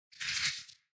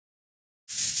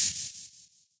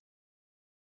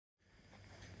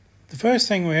The first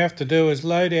thing we have to do is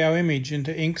load our image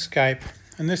into InkScape,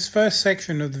 and this first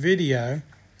section of the video,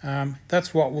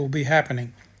 that's what will be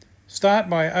happening. Start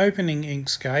by opening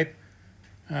InkScape,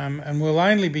 and we'll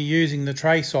only be using the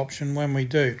trace option when we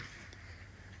do.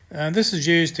 This is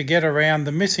used to get around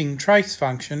the missing trace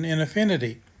function in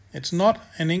Affinity. It's not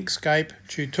an InkScape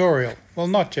tutorial, well,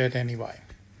 not yet anyway.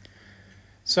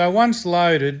 So once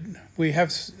loaded, we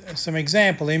have some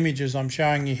example images I'm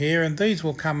showing you here, and these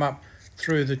will come up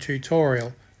through the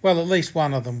tutorial. Well, at least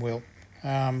one of them will.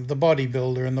 The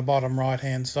bodybuilder in the bottom right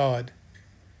hand side.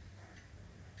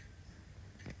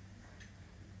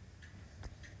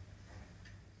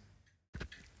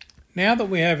 Now that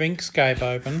we have InkScape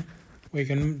open, we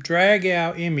can drag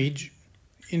our image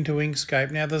into InkScape.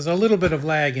 Now there's a little bit of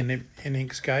lag in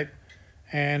InkScape,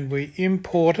 and we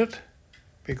import it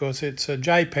because it's a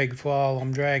JPEG file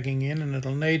I'm dragging in, and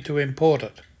it'll need to import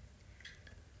it.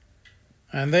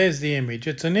 And there's the image.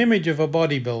 It's an image of a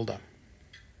bodybuilder.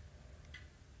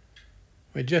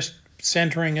 We're just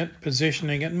centering it,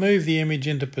 positioning it, move the image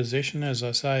into position, as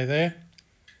I say there.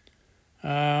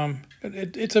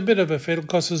 It's a bit of a fiddle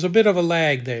because there's a bit of a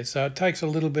lag there, so it takes a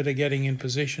little bit of getting in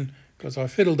position because I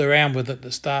fiddled around with it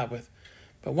to start with.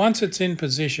 But once it's in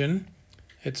position,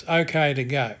 it's okay to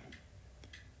go.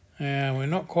 Now, we're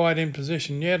not quite in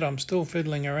position yet. I'm still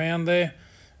fiddling around there.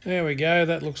 There we go.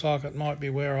 That looks like it might be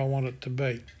where I want it to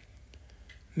be.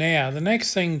 Now, the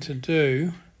next thing to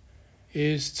do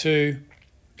is to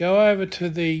go over to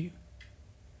the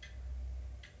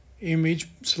image,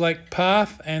 select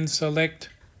path, and select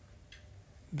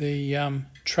the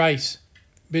trace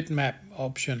bitmap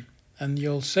option, and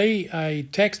you'll see a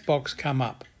text box come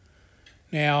up.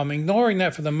 Now, I'm ignoring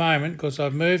that for the moment because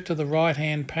I've moved to the right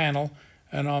hand panel,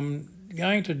 and I'm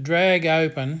going to drag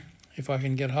open, if I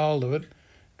can get hold of it,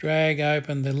 drag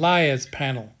open the layers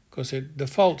panel because it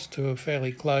defaults to a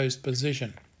fairly closed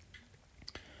position.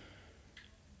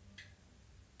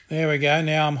 There we go.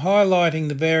 Now I'm highlighting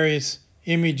the various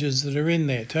images that are in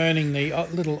there, turning the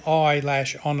little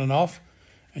eyelash on and off,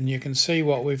 and you can see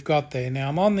what we've got there. Now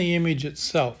I'm on the image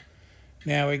itself.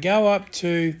 Now we go up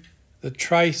to the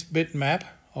trace bitmap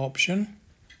option,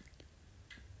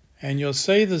 and you'll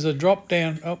see there's a drop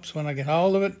down, when I get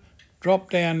hold of it, drop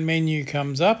down menu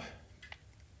comes up,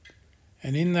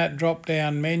 and in that drop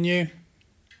down menu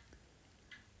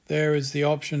there is the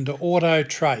option to auto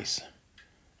trace,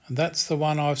 and that's the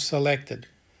one I've selected.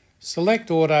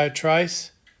 Select auto trace,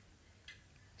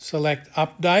 select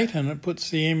update, and it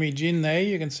puts the image in there.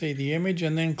 You can see the image,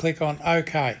 and then click on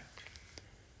OK.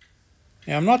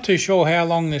 Now I'm not too sure how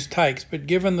long this takes, but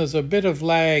given there's a bit of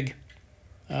lag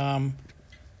in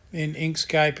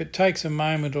InkScape, it takes a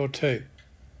moment or two.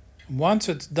 And once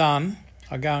it's done,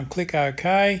 I go and click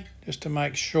OK just to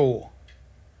make sure.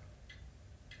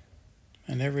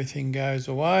 And everything goes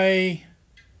away,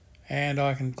 and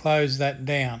I can close that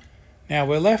down. Now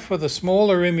we're left with a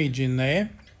smaller image in there.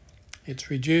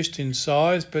 It's reduced in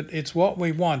size, but it's what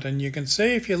we want. And you can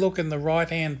see if you look in the right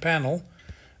hand panel,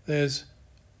 there's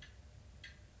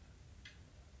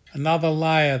another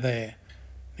layer there.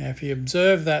 Now if you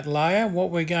observe that layer,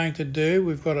 what we're going to do,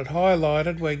 we've got it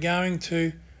highlighted, we're going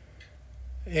to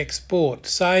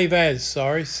save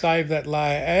that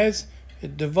layer as.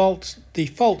 It defaults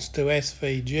to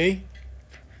SVG.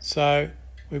 So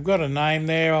we've got a name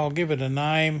there. I'll give it a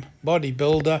name,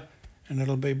 bodybuilder, and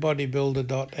it'll be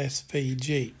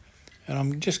bodybuilder.svg. And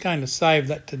I'm just going to save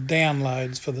that to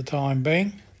downloads for the time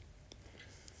being.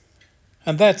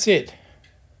 And that's it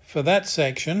for that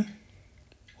section.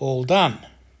 All done.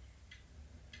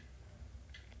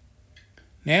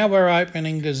 Now we're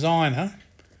opening Designer,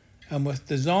 and with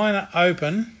Designer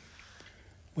open,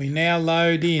 we now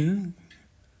load in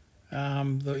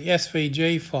the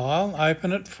SVG file.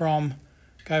 Open it from,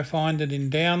 go find it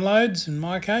in Downloads in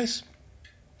my case.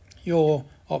 Your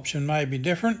option may be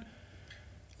different.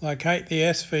 Locate the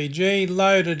SVG,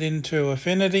 load it into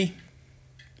Affinity.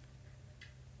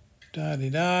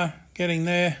 Getting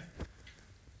there.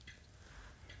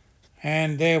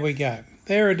 And there we go.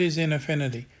 There it is in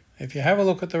Affinity. If you have a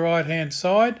look at the right hand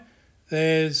side,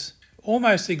 there's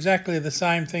almost exactly the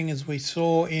same thing as we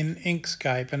saw in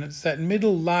InkScape, and it's that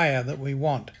middle layer that we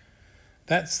want.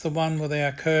 That's the one with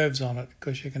our curves on it,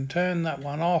 because you can turn that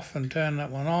one off and turn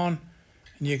that one on,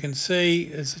 and you can see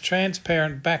it's a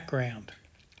transparent background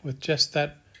with just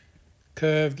that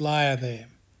curved layer there.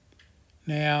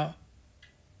 Now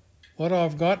what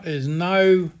I've got is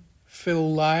no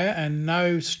fill layer and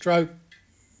no stroke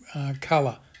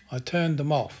colour. I turned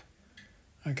them off.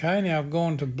 Okay, now I've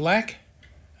gone to black,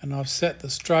 and I've set the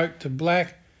stroke to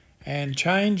black and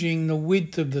changing the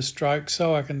width of the stroke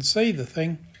so I can see the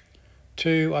thing.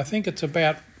 to, I think it's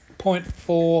about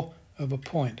 0.4 of a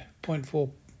point,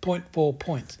 0.4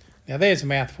 points. Now there's a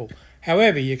mouthful.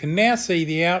 However, you can now see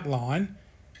the outline,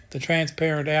 the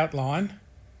transparent outline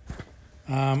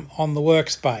on the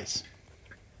workspace.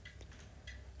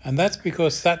 And that's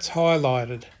because that's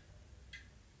highlighted.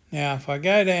 Now if I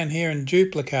go down here and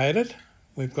duplicate it,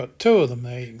 we've got two of them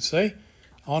there, you can see.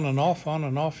 On and off,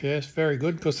 yes, very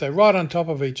good, because they're right on top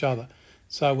of each other.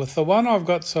 So with the one I've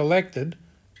got selected,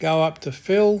 go up to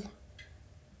fill,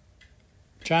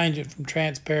 change it from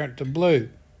transparent to blue.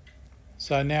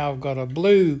 So now I've got a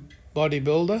blue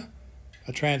bodybuilder,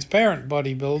 a transparent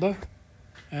bodybuilder,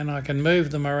 and I can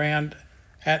move them around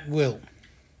at will.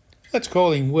 Let's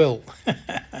call him Will.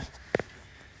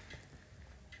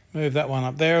 Move that one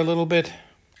up there a little bit.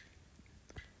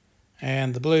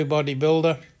 And the blue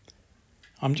bodybuilder.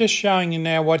 I'm just showing you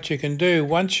now what you can do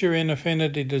once you're in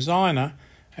Affinity Designer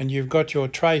and you've got your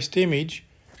traced image.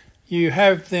 You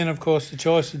have then, of course, the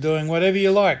choice of doing whatever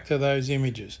you like to those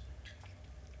images.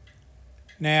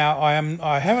 Now,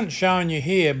 I haven't shown you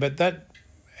here, but that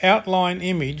outline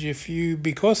image,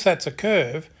 because that's a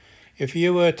curve, if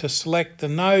you were to select the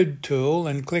node tool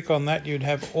and click on that, you'd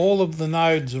have all of the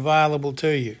nodes available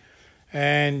to you.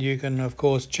 And you can, of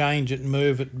course, change it,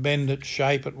 move it, bend it,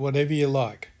 shape it, whatever you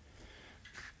like.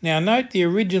 Now, note the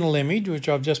original image, which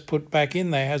I've just put back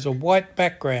in there, has a white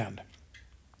background.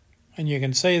 And you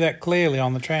can see that clearly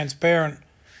on the transparent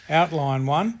outline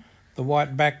one. The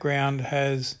white background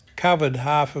has covered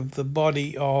half of the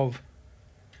body of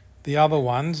the other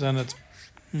ones, and it's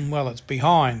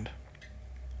behind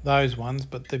those ones,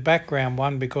 but the background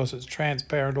one, because it's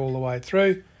transparent all the way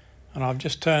through, and I've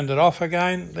just turned it off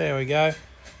again. There we go,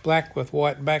 black with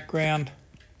white background,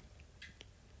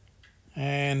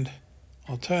 and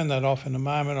I'll turn that off in a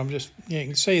moment. You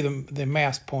can see the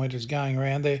mouse pointers going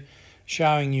around there,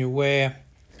 showing you where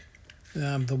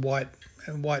the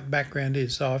white background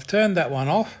is. So I've turned that one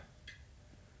off.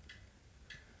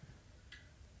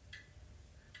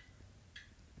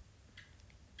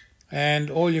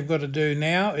 And all you've got to do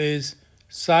now is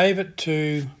save it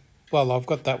to, well, I've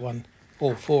got that one,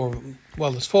 all four of them.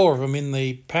 Well, there's four of them in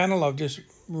the panel. I've just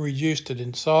reduced it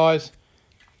in size.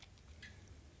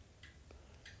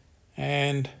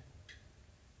 And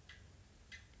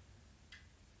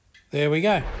there we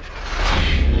go.